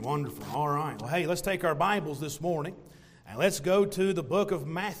Wonderful. All right. Well, hey, let's take our Bibles this morning and let's go to the book of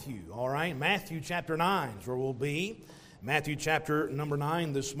Matthew. All right. Matthew chapter 9 is where we'll be. Matthew chapter number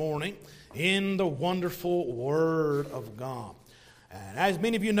 9 this morning in the wonderful Word of God. And as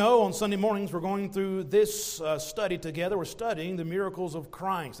many of you know, on Sunday mornings we're going through this study together. We're studying the miracles of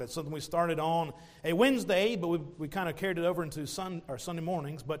Christ. That's something we started on a Wednesday, but we kind of carried it over into Sunday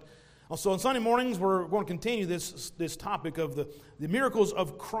mornings. But so on Sunday mornings, we're going to continue this topic of the miracles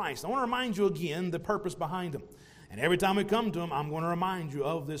of Christ. I want to remind you again the purpose behind them. And every time we come to them, I'm going to remind you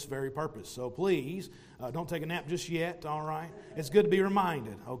of this very purpose. So please, don't take a nap just yet, all right? It's good to be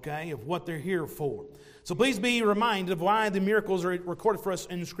reminded, okay, of what they're here for. So please be reminded of why the miracles are recorded for us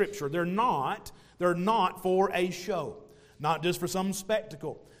in Scripture. They're not for a show, not just for some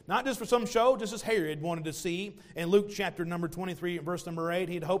spectacle. Not just for some show, just as Herod wanted to see. In Luke chapter number 23, verse number 8,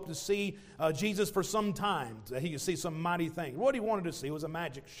 he'd hoped to see Jesus for some time, that he could see some mighty thing. What he wanted to see was a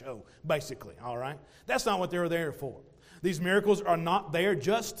magic show, basically, all right? That's not what they were there for. These miracles are not there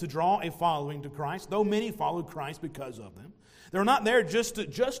just to draw a following to Christ, though many followed Christ because of them. They're not there just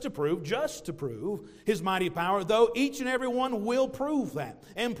to prove His mighty power, though each and every one will prove that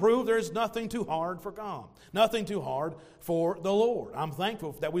and prove there's nothing too hard for God, nothing too hard for the Lord. I'm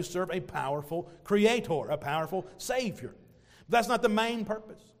thankful that we serve a powerful Creator, a powerful Savior. But that's not the main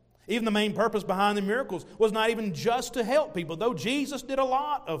purpose. Even the main purpose behind the miracles was not even just to help people, though Jesus did a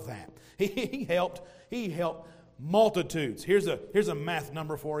lot of that. He helped multitudes. Here's a math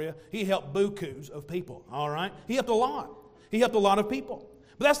number for you. He helped bukus of people, all right? He helped a lot. He helped a lot of people.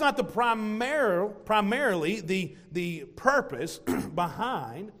 But that's not the primarily the purpose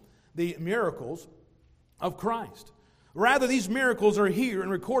behind the miracles of Christ. Rather, these miracles are here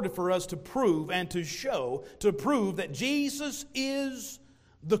and recorded for us to prove and to show, to prove that Jesus is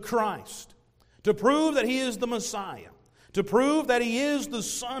the Christ, to prove that He is the Messiah, to prove that He is the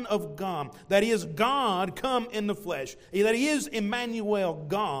Son of God, that He is God come in the flesh, that He is Emmanuel,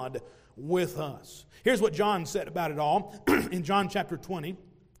 God with us. Here's what John said about it all in John chapter 20,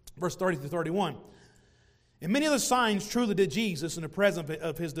 verse 30 to 31. And many of the signs truly did Jesus in the presence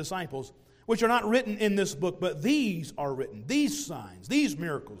of His disciples, which are not written in this book, but these are written. These signs, these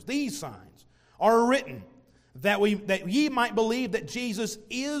miracles, these signs are written that ye might believe that Jesus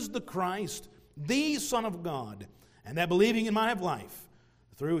is the Christ, the Son of God, and that believing in might have life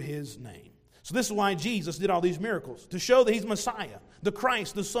through His name. So this is why Jesus did all these miracles, to show that He's Messiah, the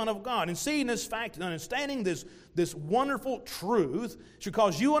Christ, the Son of God. And seeing this fact and understanding this wonderful truth should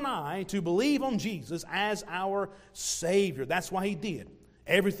cause you and I to believe on Jesus as our Savior. That's why He did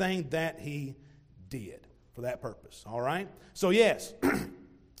everything that He did for that purpose. All right? So yes,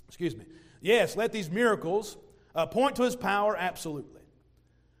 excuse me. Yes, let these miracles point to His power, absolutely.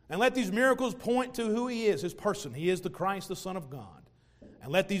 And let these miracles point to who He is, His person. He is the Christ, the Son of God.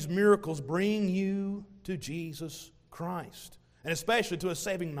 And let these miracles bring you to Jesus Christ, and especially to a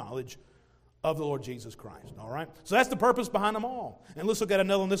saving knowledge of the Lord Jesus Christ. All right? So that's the purpose behind them all. And let's look at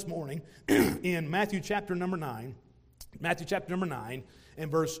another one this morning in Matthew chapter number 9. Matthew chapter number 9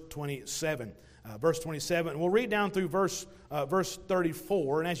 and verse 27. Verse 27. We'll read down through verse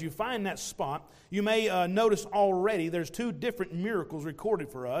 34. And as you find that spot, you may notice already there's two different miracles recorded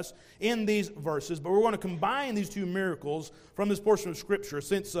for us in these verses. But we're going to combine these two miracles from this portion of Scripture,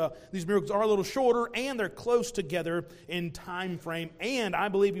 since these miracles are a little shorter and they're close together in time frame. And I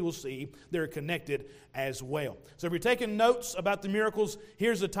believe you will see they're connected as well. So if you're taking notes about the miracles,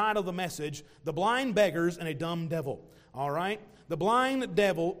 here's the title of the message: The Blind Beggars and a Dumb Devil. All right? Blind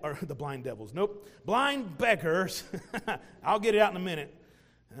beggars. I'll get it out in a minute.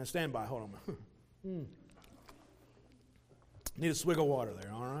 Stand by, hold on. Need a swig of water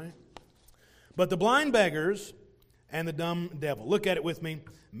there, all right? But the blind beggars and the dumb devil. Look at it with me.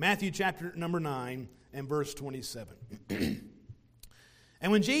 Matthew chapter number 9 and verse 27.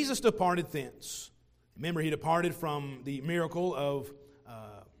 And when Jesus departed thence, remember He departed from the miracle of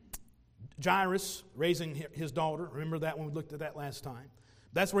Jairus raising his daughter. Remember that when we looked at that last time?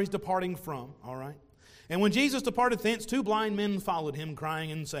 That's where He's departing from, all right? And when Jesus departed thence, two blind men followed Him,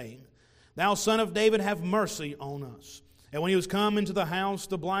 crying and saying, Thou Son of David, have mercy on us. And when He was come into the house,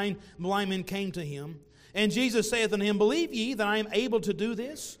 the blind men came to Him. And Jesus saith unto him, Believe ye that I am able to do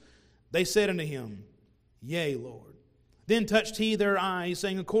this? They said unto Him, Yea, Lord. Then touched He their eyes,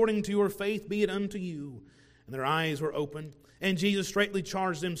 saying, According to your faith be it unto you. And their eyes were opened. And Jesus straitly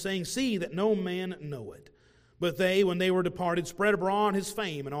charged them, saying, See that no man know it. But they, when they were departed, spread abroad His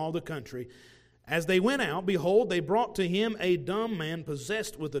fame in all the country. As they went out, behold, they brought to Him a dumb man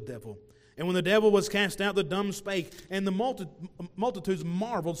possessed with the devil. And when the devil was cast out, the dumb spake, and the multitudes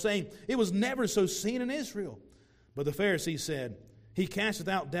marveled, saying, It was never so seen in Israel. But the Pharisees said, he casteth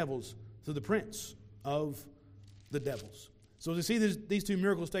out devils through the prince of the devils. So as you see these two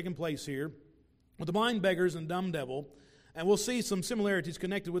miracles taking place here, with the blind beggars and dumb devil, and we'll see some similarities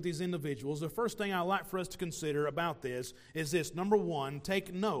connected with these individuals. The first thing I'd like for us to consider about this is this. Number one,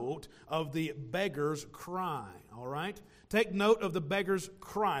 take note of the beggar's cry, all right? Take note of the beggar's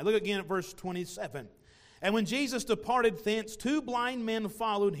cry. Look again at verse 27. And when Jesus departed thence, two blind men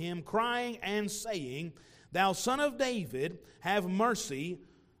followed him, crying and saying, Thou Son of David, have mercy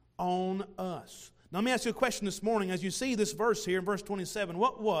on us. Now let me ask you a question this morning. As you see this verse here in verse 27,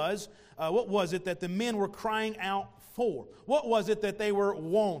 what was it that the men were crying out for? What was it that they were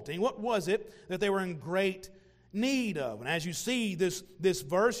wanting? What was it that they were in great need of? And as you see this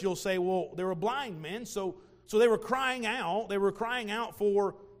verse, you'll say, well, they were blind men, so they were crying out. They were crying out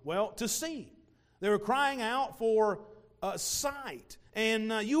for, well, to see. They were crying out for sight.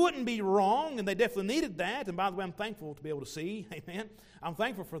 And you wouldn't be wrong, and they definitely needed that. And by the way, I'm thankful to be able to see. Amen. I'm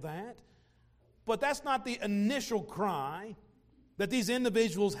thankful for that. But that's not the initial cry that these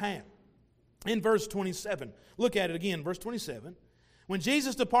individuals had. In verse 27, look at it again, verse 27. When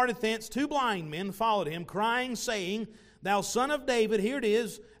Jesus departed thence, two blind men followed him, crying, saying, Thou Son of David, here it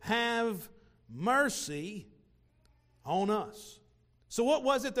is, have mercy on us. So what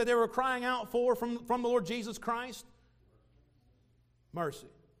was it that they were crying out for from the Lord Jesus Christ?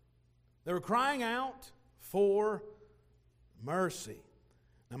 Mercy. They were crying out for mercy.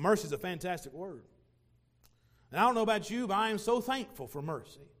 Now, mercy is a fantastic word. And I don't know about you, but I am so thankful for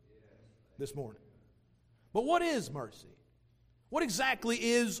mercy this morning. But what is mercy? What exactly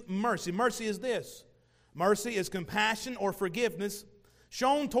is mercy? Mercy is this. Mercy is compassion or forgiveness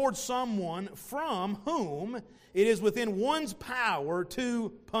shown towards someone from whom it is within one's power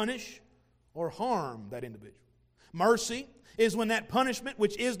to punish or harm that individual. Mercy is when that punishment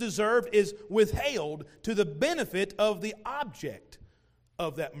which is deserved is withheld to the benefit of the object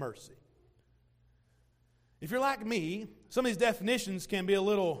of that mercy. If you're like me, some of these definitions can be a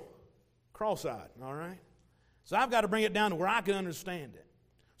little cross-eyed, all right? So I've got to bring it down to where I can understand it.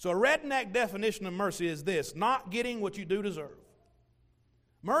 So a redneck definition of mercy is this: not getting what you do deserve.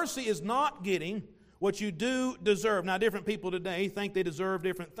 Mercy is not getting what you do deserve. Now, different people today think they deserve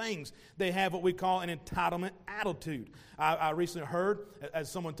different things. They have what we call an entitlement attitude. I recently heard,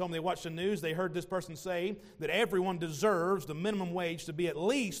 as someone told me they watched the news, they heard this person say that everyone deserves the minimum wage to be at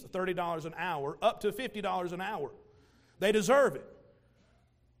least $30 an hour, up to $50 an hour. They deserve it.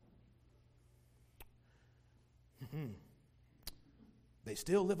 They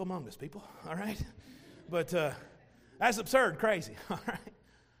still live among us, people, all right? But that's absurd, crazy, all right?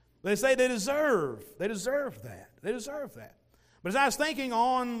 They say they deserve that. They deserve that. But as I was thinking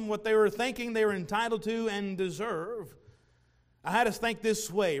on what they were thinking they were entitled to and deserve, I had us think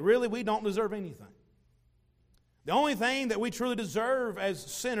this way. Really, we don't deserve anything. The only thing that we truly deserve as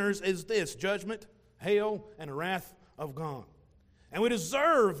sinners is this: judgment, hell, and the wrath of God. And we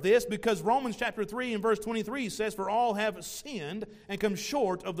deserve this because Romans chapter 3 and verse 23 says, For all have sinned and come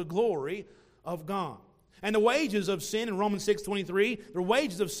short of the glory of God. And the wages of sin in Romans 6:23, the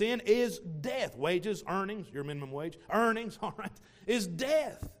wages of sin is death. Wages, earnings, your minimum wage, earnings, all right, is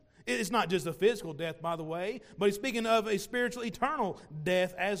death. It's not just a physical death, by the way, but he's speaking of a spiritual, eternal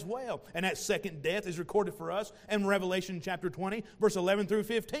death as well. And that second death is recorded for us in Revelation chapter 20, verse 11 through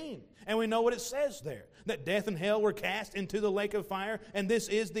 15. And we know what it says there, that death and hell were cast into the lake of fire, and this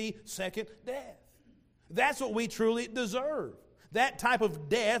is the second death. That's what we truly deserve. That type of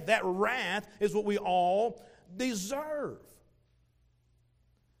death, that wrath, is what we all deserve.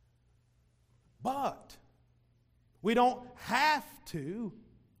 But we don't have to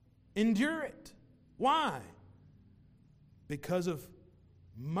endure it. Why? Because of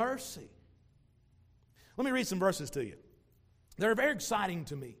mercy. Let me read some verses to you. They're very exciting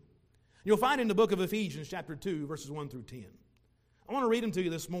to me. You'll find in the book of Ephesians chapter 2, verses 1 through 10. I want to read them to you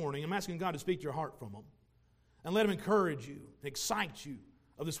this morning. I'm asking God to speak to your heart from them. And let him encourage you, excite you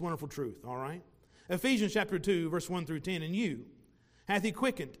of this wonderful truth, all right? Ephesians chapter 2, verse 1 through 10. And you hath he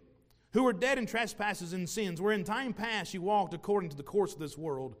quickened, who were dead in trespasses and sins, where in time past you walked according to the course of this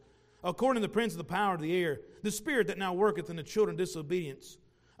world, according to the prince of the power of the air, the spirit that now worketh in the children of disobedience,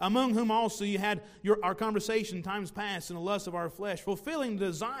 among whom also you had our conversation times past in the lust of our flesh, fulfilling the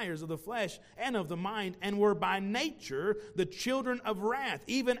desires of the flesh and of the mind, and were by nature the children of wrath,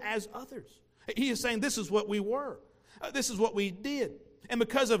 even as others. He is saying this is what we were. This is what we did. And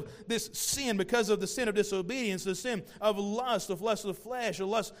because of this sin, because of the sin of disobedience, the sin of lust of the flesh, the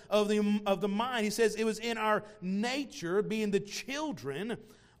lust of the mind, he says it was in our nature being the children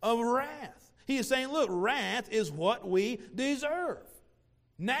of wrath. He is saying, look, wrath is what we deserve,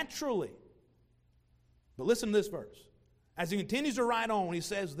 naturally. But listen to this verse. As he continues to write on, he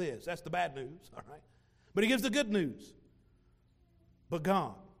says this. That's the bad news, all right? But he gives the good news. But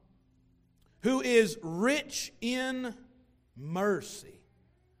God, who is rich in mercy,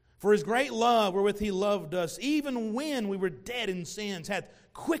 for his great love wherewith he loved us, even when we were dead in sins, hath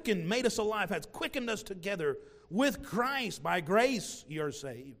quickened, made us alive, hath quickened us together with Christ. By grace ye are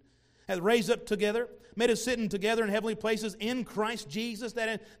saved. Hath raised up together, made us sitting together in heavenly places in Christ Jesus, that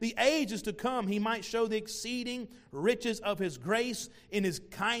in the ages to come he might show the exceeding riches of his grace in his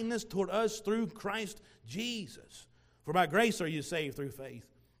kindness toward us through Christ Jesus. For by grace are you saved through faith,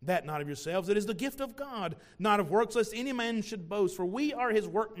 that not of yourselves, it is the gift of God, not of works, lest any man should boast. For we are his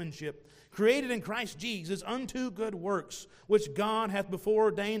workmanship, created in Christ Jesus unto good works, which God hath before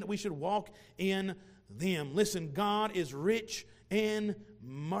ordained that we should walk in them. Listen, God is rich in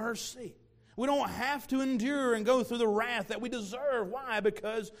mercy. We don't have to endure and go through the wrath that we deserve. Why?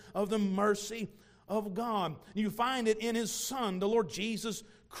 Because of the mercy of God. You find it in his Son, the Lord Jesus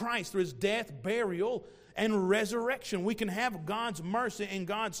Christ, through his death, burial, and resurrection. We can have God's mercy and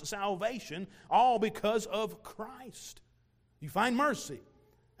God's salvation all because of Christ. You find mercy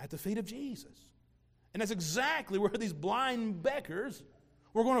at the feet of Jesus. And that's exactly where these blind beggars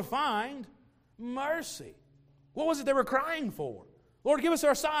were going to find mercy. What was it they were crying for? Lord, give us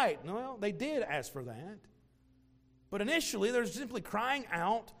our sight. Well, they did ask for that. But initially, they're simply crying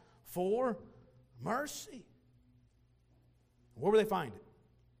out for mercy. Where will they find it?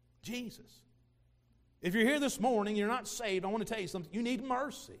 Jesus. If you're here this morning, you're not saved, I want to tell you something. You need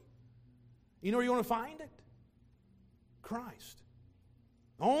mercy. You know where you want to find it? Christ.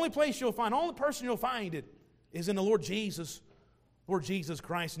 The only place you'll find, the only person you'll find it is in the Lord Jesus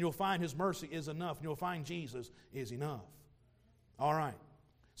Christ, and you'll find his mercy is enough, and you'll find Jesus is enough. All right.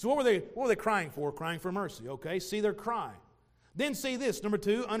 So what were they crying for? Crying for mercy. Okay, see their cry. Then see this. Number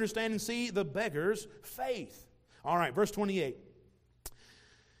 2, understand and see the beggar's faith. All right, verse 28.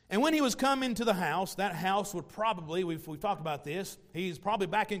 And when he was come into the house, that house would probably, we've talked about this, he's probably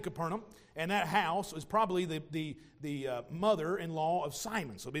back in Capernaum, and that house was probably the mother-in-law of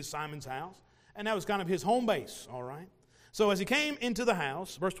Simon. So it'd be Simon's house, and that was kind of his home base, all right? So as he came into the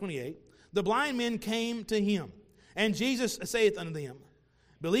house, verse 28, the blind men came to him, and Jesus saith unto them,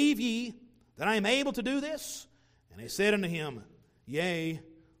 Believe ye that I am able to do this? And they said unto him, Yea,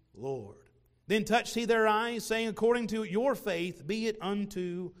 Lord. Then touched he their eyes, saying, According to your faith be it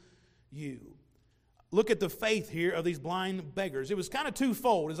unto you. Look at the faith here of these blind beggars. It was kind of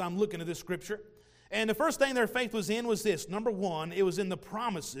twofold as I'm looking at this scripture. And the first thing their faith was in was this. Number 1, it was in the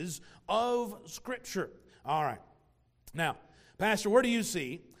promises of Scripture. All right. Now, Pastor, where do you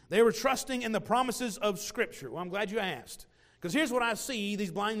see? They were trusting in the promises of Scripture. Well, I'm glad you asked. Because here's what I see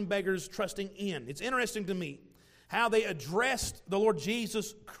these blind beggars trusting in. It's interesting to me how they addressed the Lord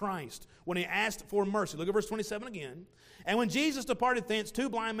Jesus Christ when he asked for mercy. Look at verse 27 again. And when Jesus departed thence, 2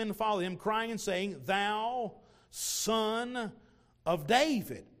 blind men followed him, crying and saying, Thou, Son of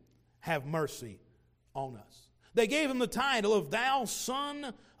David, have mercy on us. They gave him the title of Thou,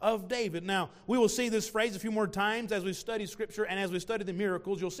 Son of David. Now, we will see this phrase a few more times as we study Scripture and as we study the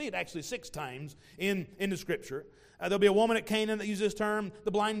miracles. You'll see it actually 6 times in the Scripture. There'll be a woman at Canaan that uses this term.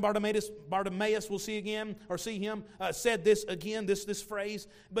 The blind Bartimaeus will see him, said this again, this phrase.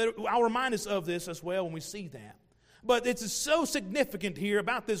 But I'll remind us of this as well when we see that. But it's so significant here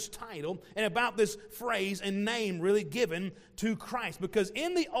about this title and about this phrase and name really given to Christ. Because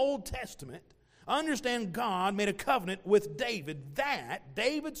in the Old Testament, understand God made a covenant with David that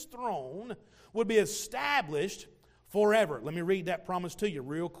David's throne would be established forever. Let me read that promise to you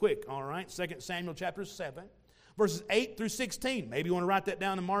real quick, all right? 2 Samuel chapter 7. Verses 8 through 16. Maybe you want to write that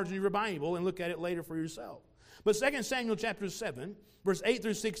down in the margin of your Bible and look at it later for yourself. But 2 Samuel chapter 7, verse 8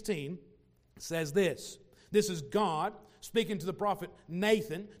 through 16 says this. This is God speaking to the prophet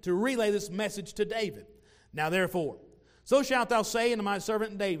Nathan to relay this message to David. Now therefore, so shalt thou say unto my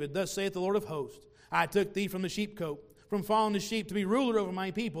servant David, Thus saith the Lord of hosts, I took thee from the sheepcote, from following the sheep, to be ruler over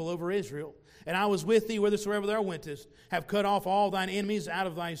my people, over Israel. And I was with thee whithersoever thou wentest, have cut off all thine enemies out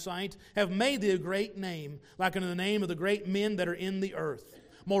of thy sight, have made thee a great name, like unto the name of the great men that are in the earth.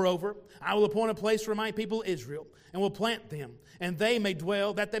 Moreover, I will appoint a place for my people Israel, and will plant them, and they may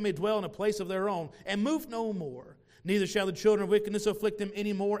dwell in a place of their own, and move no more. Neither shall the children of wickedness afflict them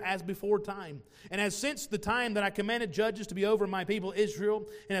any more as before time. And as since the time that I commanded judges to be over my people Israel,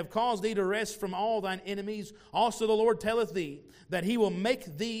 and have caused thee to rest from all thine enemies, also the Lord telleth thee that he will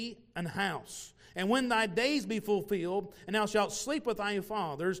make thee an house. And when thy days be fulfilled, and thou shalt sleep with thy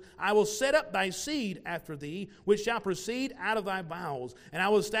fathers, I will set up thy seed after thee, which shall proceed out of thy bowels, and I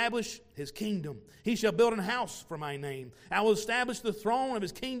will establish his kingdom. He shall build an house for my name. I will establish the throne of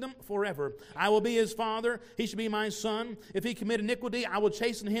his kingdom forever. I will be his father, he shall be my son. If he commit iniquity, I will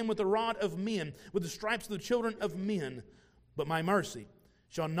chasten him with the rod of men, with the stripes of the children of men. But my mercy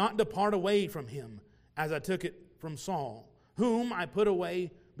shall not depart away from him, as I took it from Saul, whom I put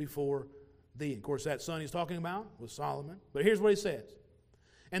away before thee. Of course, that son he's talking about was Solomon. But here's what he says.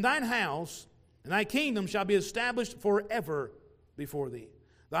 And thine house and thy kingdom shall be established forever before thee.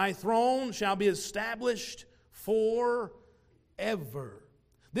 Thy throne shall be established forever.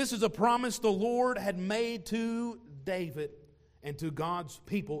 This is a promise the Lord had made to David and to God's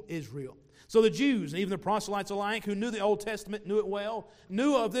people, Israel. So the Jews, and even the proselytes alike, who knew the Old Testament, knew it well,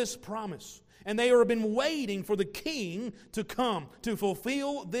 knew of this promise. And they have been waiting for the king to come to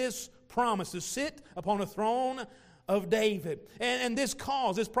fulfill this promise, to sit upon a throne of David. And this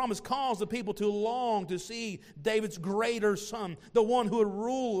promise caused the people to long to see David's greater son, the one who would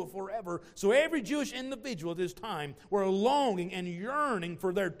rule forever. So every Jewish individual at this time were longing and yearning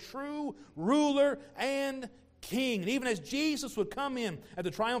for their true ruler and king. And even as Jesus would come in at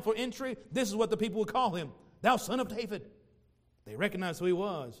the triumphal entry, this is what the people would call him, thou son of David. They recognized who he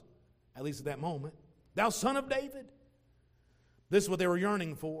was, at least at that moment. Thou son of David. This is what they were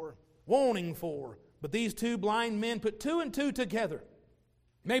yearning for, wanting for. But these two blind men put two and two together.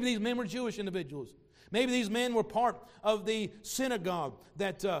 Maybe these men were Jewish individuals. Maybe these men were part of the synagogue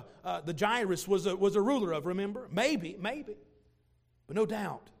that the Jairus was a ruler of, remember? Maybe. But no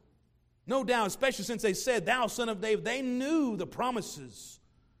doubt, especially since they said, thou son of David, they knew the promises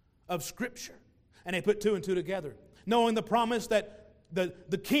of Scripture. And they put two and two together, knowing the promise that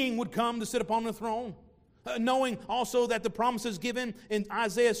the king would come to sit upon the throne. Knowing also that the promise is given in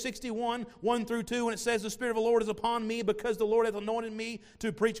Isaiah 61, 1 through 2, when it says, the Spirit of the Lord is upon me, because the Lord hath anointed me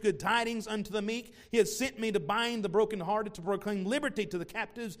to preach good tidings unto the meek. He hath sent me to bind the brokenhearted, to proclaim liberty to the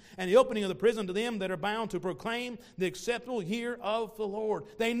captives, and the opening of the prison to them that are bound, to proclaim the acceptable year of the Lord.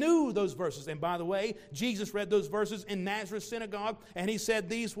 They knew those verses. And by the way, Jesus read those verses in Nazareth synagogue, and he said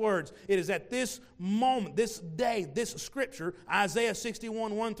these words. It is at this moment, this day, this Scripture, Isaiah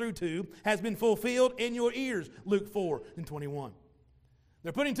 61, 1 through 2, has been fulfilled in your ears, Luke 4 and 21.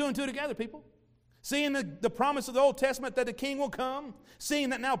 They're putting two and two together, people. Seeing the promise of the Old Testament that the king will come,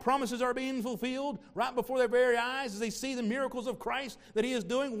 seeing that now promises are being fulfilled right before their very eyes as they see the miracles of Christ that he is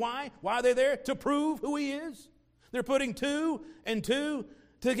doing. Why? Why are they there? To prove who he is. They're putting two and two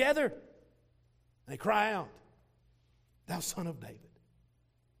together. They cry out, thou son of David,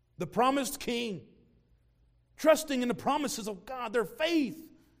 the promised king, trusting in the promises of God. Their faith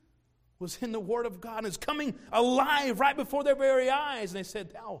was in the Word of God, and it's coming alive right before their very eyes. And they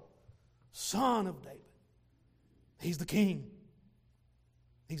said, thou son of David. He's the king.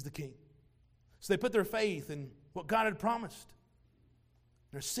 He's the king. So they put their faith in what God had promised.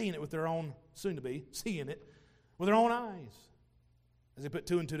 They're seeing it with their own, soon to be, seeing it with their own eyes as they put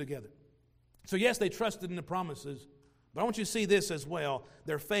two and two together. So yes, they trusted in the promises, but I want you to see this as well.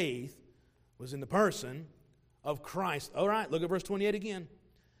 Their faith was in the person of Christ. All right, look at verse 28 again.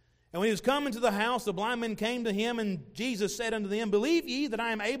 And when he was come into the house, the blind men came to him, and Jesus said unto them, believe ye that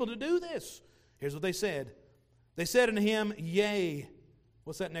I am able to do this? Here's what they said. They said unto him, yea.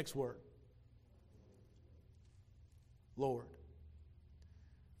 What's that next word? Lord.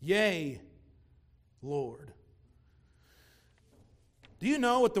 Yea, Lord. Do you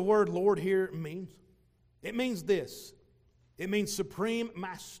know what the word Lord here means? It means this. It means supreme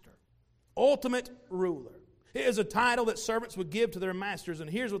master, ultimate ruler. It is a title that servants would give to their masters, and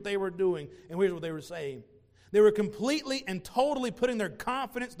here's what they were doing, and here's what they were saying. They were completely and totally putting their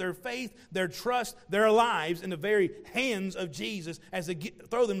confidence, their faith, their trust, their lives in the very hands of Jesus as they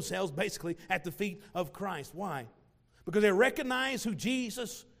throw themselves basically at the feet of Christ. Why? Because they recognize who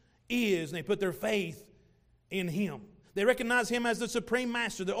Jesus is, and they put their faith in Him. They recognize Him as the supreme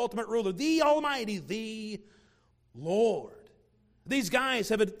master, the ultimate ruler, the Almighty, the Lord. These guys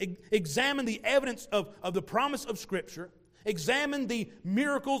have examined the evidence of the promise of Scripture, examined the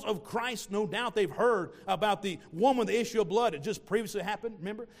miracles of Christ. No doubt they've heard about the woman with the issue of blood. It just previously happened,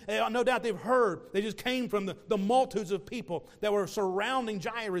 remember? No doubt they've heard. They just came from the multitudes of people that were surrounding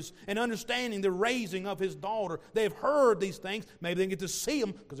Jairus and understanding the raising of his daughter. They've heard these things. Maybe they didn't get to see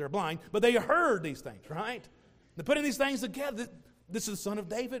them because they're blind, but they heard these things, right? They're putting these things together. This is the Son of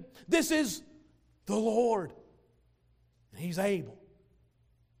David. This is the Lord. And He's able.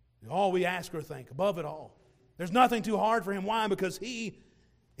 All we ask or think, above it all. There's nothing too hard for Him. Why? Because He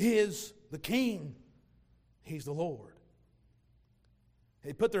is the King. He's the Lord.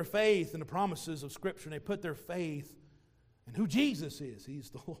 They put their faith in the promises of Scripture, and they put their faith in who Jesus is. He's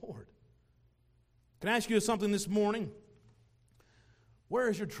the Lord. Can I ask you something this morning? Where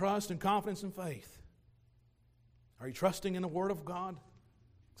is your trust and confidence and faith? Are you trusting in the Word of God?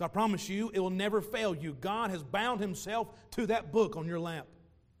 Because I promise you, it will never fail you. God has bound Himself to that book on your lap.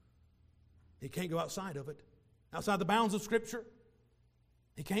 He can't go outside of it. Outside the bounds of Scripture.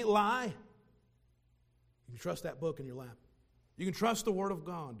 He can't lie. You can trust that book in your lap. You can trust the Word of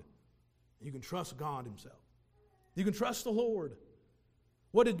God. You can trust God Himself. You can trust the Lord.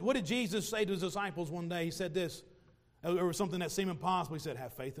 What did Jesus say to His disciples one day? He said this. There was something that seemed impossible. He said,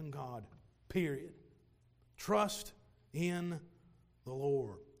 have faith in God. Period. Trust in the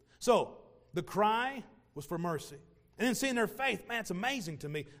Lord. So, the cry was for mercy. And then seeing their faith, man, it's amazing to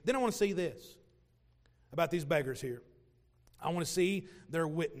me. Then I want to see this about these beggars here. I want to see their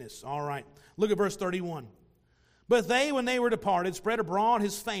witness. All right. Look at verse 31. But they, when they were departed, spread abroad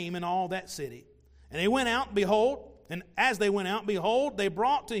His fame in all that city. And they went out, behold, and as they went out, behold, they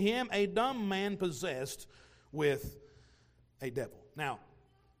brought to Him a dumb man possessed with a devil. Now,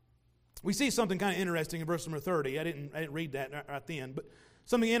 we see something kind of interesting in verse number 30. I didn't read that right then, but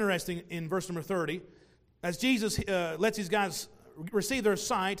something interesting in verse number 30. As Jesus lets these guys receive their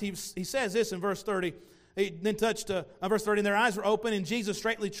sight, he says this in verse 30. He then touched, verse 30, and their eyes were open, and Jesus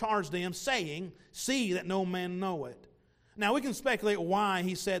straightly charged them, saying, see that no man know it. Now, we can speculate why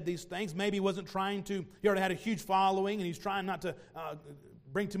He said these things. Maybe He wasn't trying to, He already had a huge following, and He's trying not to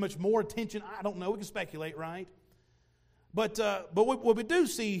bring too much more attention. I don't know. We can speculate, right? But what we do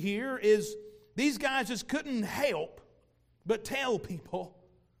see here is these guys just couldn't help but tell people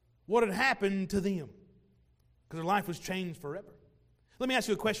what had happened to them because their life was changed forever. Let me ask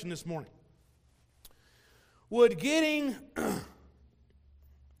you a question this morning. Would getting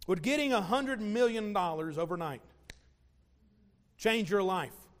 $100 million overnight change your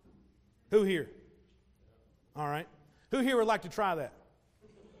life? Who here? All right. Who here would like to try that?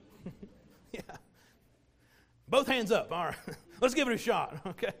 Yeah. Both hands up. All right. Let's give it a shot,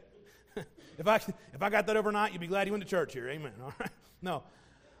 okay? If I got that overnight, you'd be glad you went to church here. Amen. All right. No.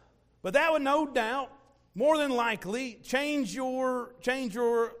 But that would no doubt, more than likely, change your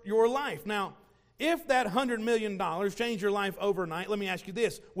life. Now, if that $100 million changed your life overnight, let me ask you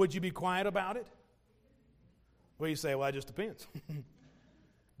this. Would you be quiet about it? Well, you say, well, it just depends.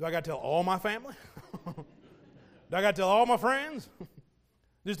 Do I got to tell all my family? Do I got to tell all my friends? It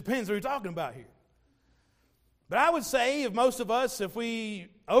just depends what you're talking about here. But I would say if most of us, if we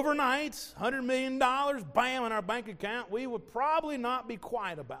overnight, $100 million, bam, in our bank account, we would probably not be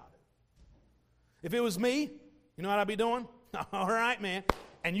quiet about it. If it was me, you know what I'd be doing? All right, man.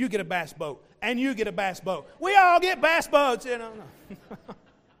 And you get a bass boat. And you get a bass boat. We all get bass boats, you know.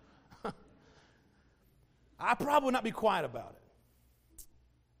 I probably would not be quiet about it.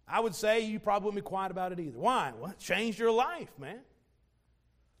 I would say you probably wouldn't be quiet about it either. Why? Well, it changed your life, man.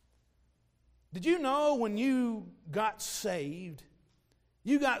 Did you know when you got saved,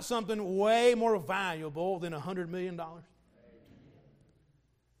 you got something way more valuable than $100 million?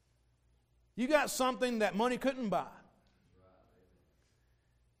 You got something that money couldn't buy.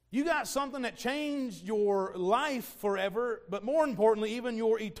 You got something that changed your life forever, but more importantly, even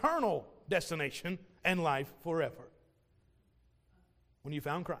your eternal destination and life forever. When you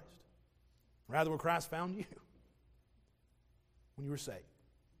found Christ. Rather, when Christ found you. When you were saved.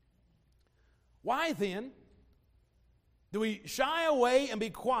 Why then do we shy away and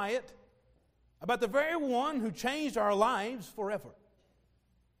be quiet about the very one who changed our lives forever?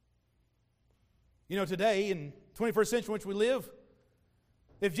 You know, today in the 21st century in which we live,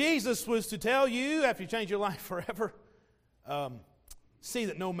 if Jesus was to tell you after you change your life forever, see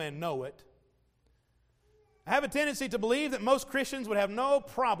that no man know it, I have a tendency to believe that most Christians would have no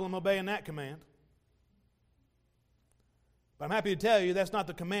problem obeying that command. But I'm happy to tell you that's not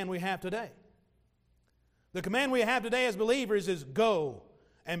the command we have today. The command we have today as believers is go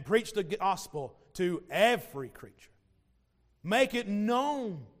and preach the gospel to every creature. Make it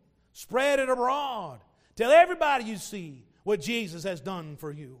known. Spread it abroad. Tell everybody you see what Jesus has done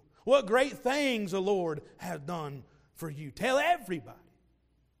for you. What great things the Lord has done for you. Tell everybody.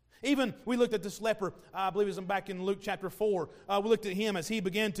 Even we looked at this leper, I believe it was back in Luke chapter 4. We looked at him as he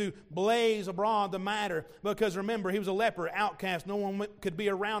began to blaze abroad the matter. Because remember, he was a leper, outcast. No one could be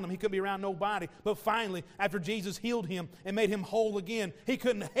around him. He couldn't be around nobody. But finally, after Jesus healed him and made him whole again, he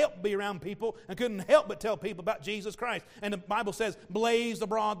couldn't help be around people and couldn't help but tell people about Jesus Christ. And the Bible says, blaze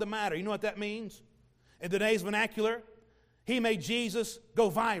abroad the matter. You know what that means? In today's vernacular, he made Jesus go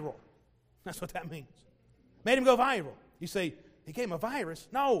viral. That's what that means. Made him go viral. You say, he gave him a virus?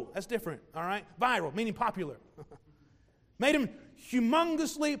 No, that's different, all right? Viral, meaning popular. Made him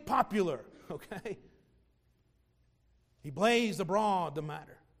humongously popular, okay? He blazed abroad the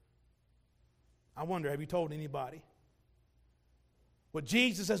matter. I wonder, have you told anybody what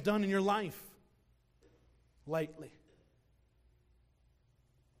Jesus has done in your life lately?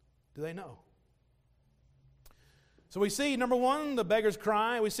 Do they know? So we see, number one, the beggar's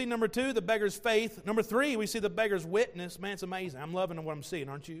cry. We see, number two, the beggar's faith. Number three, we see the beggar's witness. Man, it's amazing. I'm loving what I'm seeing,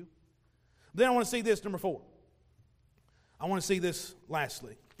 aren't you? Then I want to see this, number four. I want to see this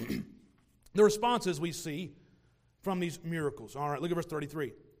lastly. The responses we see from these miracles. All right, look at verse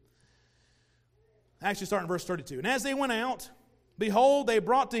 33. Actually, start in verse 32. And as they went out, behold, they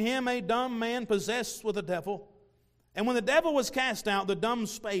brought to him a dumb man possessed with a devil. And when the devil was cast out, the dumb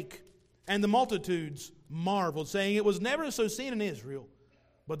spake, and the multitudes marveled, saying, it was never so seen in Israel.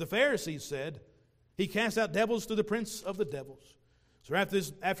 But the Pharisees said, he cast out devils through the prince of the devils. So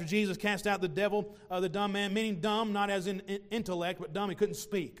after Jesus cast out the devil, the dumb man, meaning dumb, not as in intellect, but dumb, he couldn't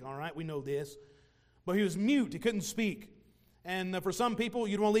speak. All right, we know this. But he was mute, he couldn't speak. And for some people,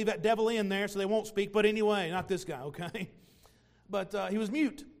 you don't want to leave that devil in there so they won't speak. But anyway, not this guy, okay? But he was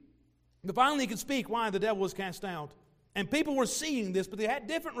mute. But finally he could speak. Why? The devil was cast out. And people were seeing this, but they had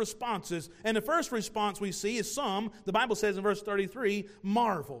different responses. And the first response we see is some, the Bible says in verse 33,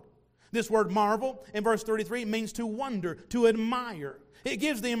 marveled. This word marvel in verse 33 means to wonder, to admire. It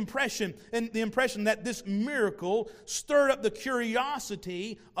gives the impression that this miracle stirred up the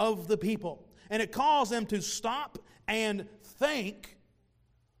curiosity of the people. And it caused them to stop and think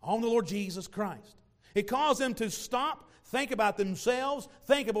on the Lord Jesus Christ. It caused them to stop, think about themselves,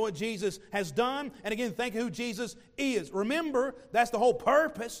 think about what Jesus has done, and again, think of who Jesus is. Remember, that's the whole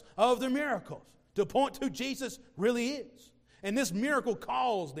purpose of the miracles, to point to who Jesus really is. And this miracle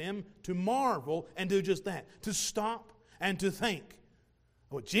caused them to marvel and do just that, to stop and to think.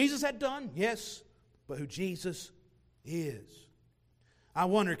 What Jesus had done, yes, but who Jesus is. I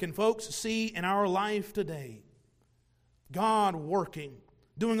wonder, can folks see in our life today God working,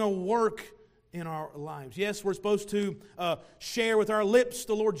 doing a work in our lives? Yes, we're supposed to share with our lips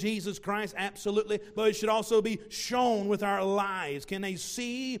the Lord Jesus Christ, absolutely, but it should also be shown with our lives. Can they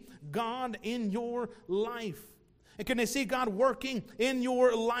see God in your life? And can they see God working in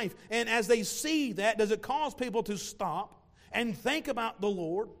your life? And as they see that, does it cause people to stop and think about the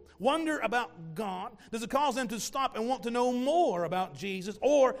Lord, wonder about God? Does it cause them to stop and want to know more about Jesus?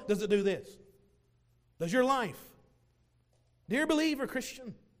 Or does it do this? Does your life, dear believer,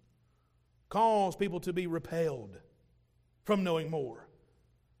 Christian, cause people to be repelled from knowing more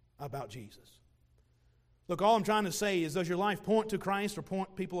about Jesus? Look, all I'm trying to say is, does your life point to Christ or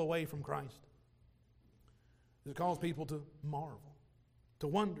point people away from Christ? Does it cause people to marvel, to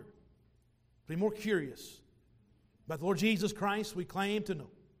wonder, to be more curious about the Lord Jesus Christ we claim to know?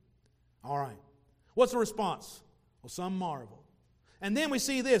 All right. What's the response? Well, some marvel. And then we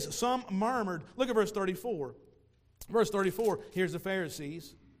see this, some murmured. Look at verse 34. Verse 34, here's the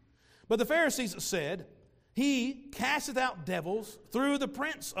Pharisees. But the Pharisees said, he casteth out devils through the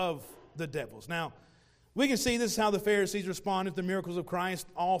prince of the devils. Now, we can see this is how the Pharisees responded to the miracles of Christ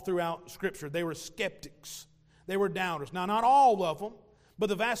all throughout Scripture. They were skeptics. They were doubters. Now, not all of them, but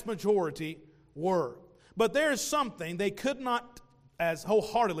the vast majority were. But there is something they could not, as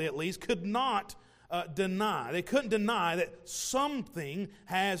wholeheartedly at least, could not deny. They couldn't deny that something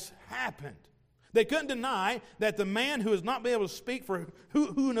has happened. They couldn't deny that the man who has not been able to speak for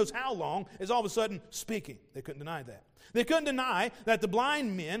who knows how long is all of a sudden speaking. They couldn't deny that. They couldn't deny that the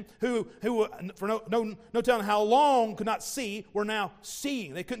blind men who for no telling how long could not see were now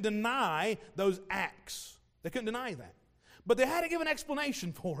seeing. They couldn't deny those acts. They couldn't deny that. But they had to give an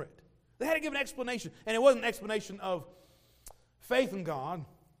explanation for it. They had to give an explanation. And it wasn't an explanation of faith in God,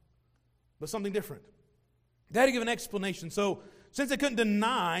 but something different. They had to give an explanation. So, since they couldn't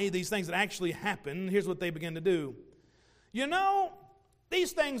deny these things that actually happened, here's what they began to do. You know,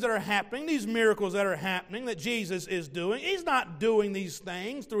 these things that are happening, these miracles that are happening that Jesus is doing, he's not doing these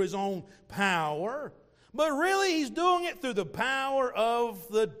things through his own power, but really he's doing it through the power of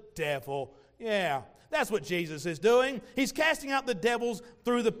the devil. Yeah, that's what Jesus is doing. He's casting out the devils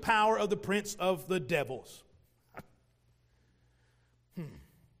through the power of the prince of the devils.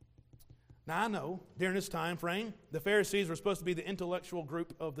 Now, I know, during this time frame, the Pharisees were supposed to be the intellectual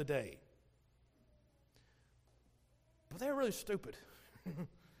group of the day. But they were really stupid. And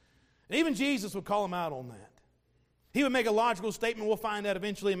even Jesus would call them out on that. He would make a logical statement. We'll find that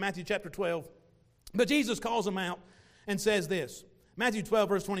eventually in Matthew chapter 12. But Jesus calls them out and says this. Matthew 12,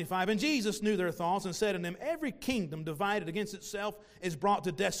 verse 25. And Jesus knew their thoughts and said unto them, every kingdom divided against itself is brought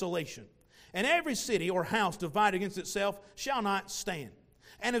to desolation. And every city or house divided against itself shall not stand.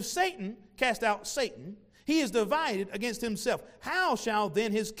 And if Satan cast out Satan, he is divided against himself. How shall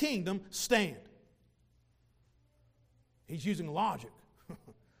then his kingdom stand? He's using logic.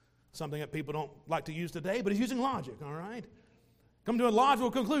 Something that people don't like to use today, but he's using logic, all right? Come to a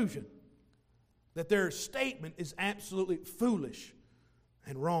logical conclusion that their statement is absolutely foolish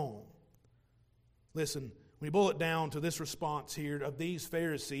and wrong. Listen, when you boil it down to this response here of these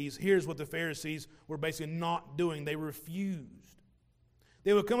Pharisees, here's what the Pharisees were basically not doing. They refused.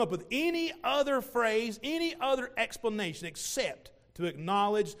 They would come up with any other phrase, any other explanation except to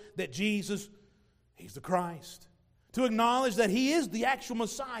acknowledge that Jesus, He's the Christ. To acknowledge that He is the actual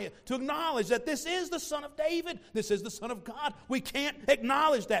Messiah. To acknowledge that this is the Son of David. This is the Son of God. We can't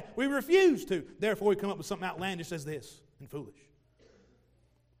acknowledge that. We refuse to. Therefore, we come up with something outlandish as this and foolish.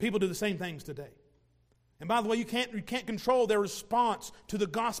 People do the same things today. And by the way, you can't control their response to the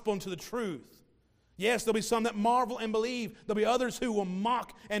gospel and to the truth. Yes, there'll be some that marvel and believe. There'll be others who will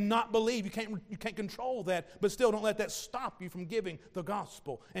mock and not believe. You can't control that, but still don't let that stop you from giving the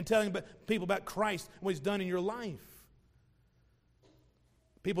gospel and telling people about Christ and what He's done in your life.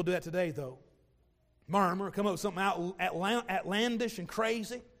 People do that today, though. Murmur, come up with something outlandish and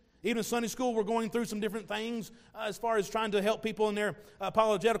crazy. Even in Sunday school, we're going through some different things as far as trying to help people in their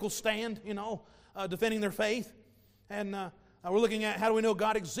apologetical stand, defending their faith. And we're looking at how do we know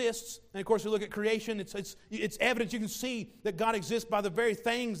God exists. And, of course, we look at creation. It's evidence. You can see that God exists by the very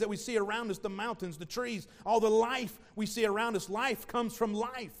things that we see around us, the mountains, the trees, all the life we see around us. Life comes from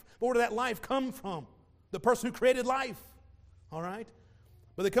life. But where did that life come from? The person who created life. All right?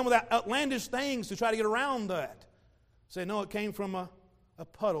 But they come with outlandish things to try to get around that. Say, no, it came from a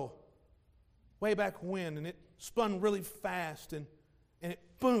puddle way back when, and it spun really fast, and it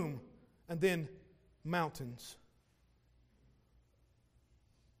boom, and then mountains.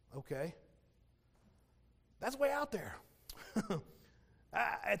 Okay. That's way out there.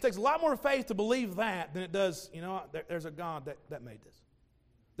 It takes a lot more faith to believe that than it does, there's a God that made this.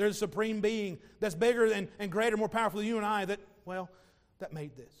 There's a supreme being that's bigger and greater, more powerful than you and I that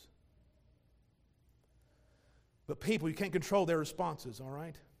made this. But people, you can't control their responses, all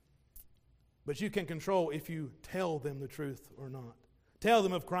right? But you can control if you tell them the truth or not. Tell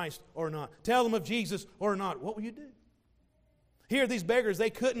them of Christ or not. Tell them of Jesus or not. What will you do? Here, these beggars, they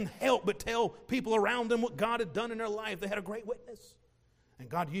couldn't help but tell people around them what God had done in their life. They had a great witness, and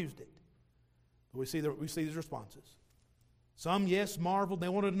God used it. But we see these responses. Some, yes, marveled. They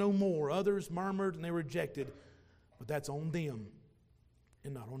wanted to know more. Others murmured, and they rejected. But that's on them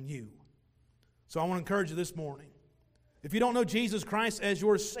and not on you. So I want to encourage you this morning. If you don't know Jesus Christ as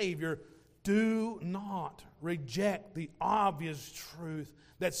your Savior, do not reject the obvious truth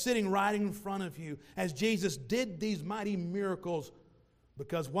that's sitting right in front of you as Jesus did these mighty miracles.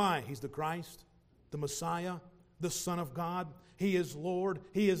 Because why? He's the Christ, the Messiah, the Son of God. He is Lord.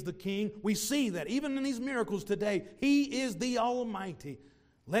 He is the King. We see that even in these miracles today. He is the Almighty.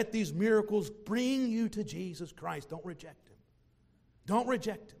 Let these miracles bring you to Jesus Christ. Don't reject Him. Don't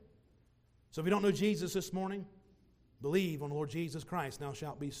reject Him. So if you don't know Jesus this morning, believe on the Lord Jesus Christ, now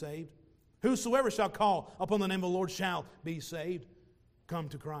shalt be saved. Whosoever shall call upon the name of the Lord shall be saved. Come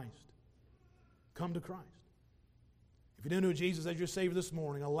to Christ. Come to Christ. If you don't know Jesus as your Savior this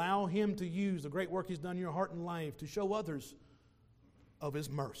morning, allow Him to use the great work He's done in your heart and life to show others of His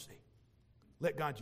mercy. Let God use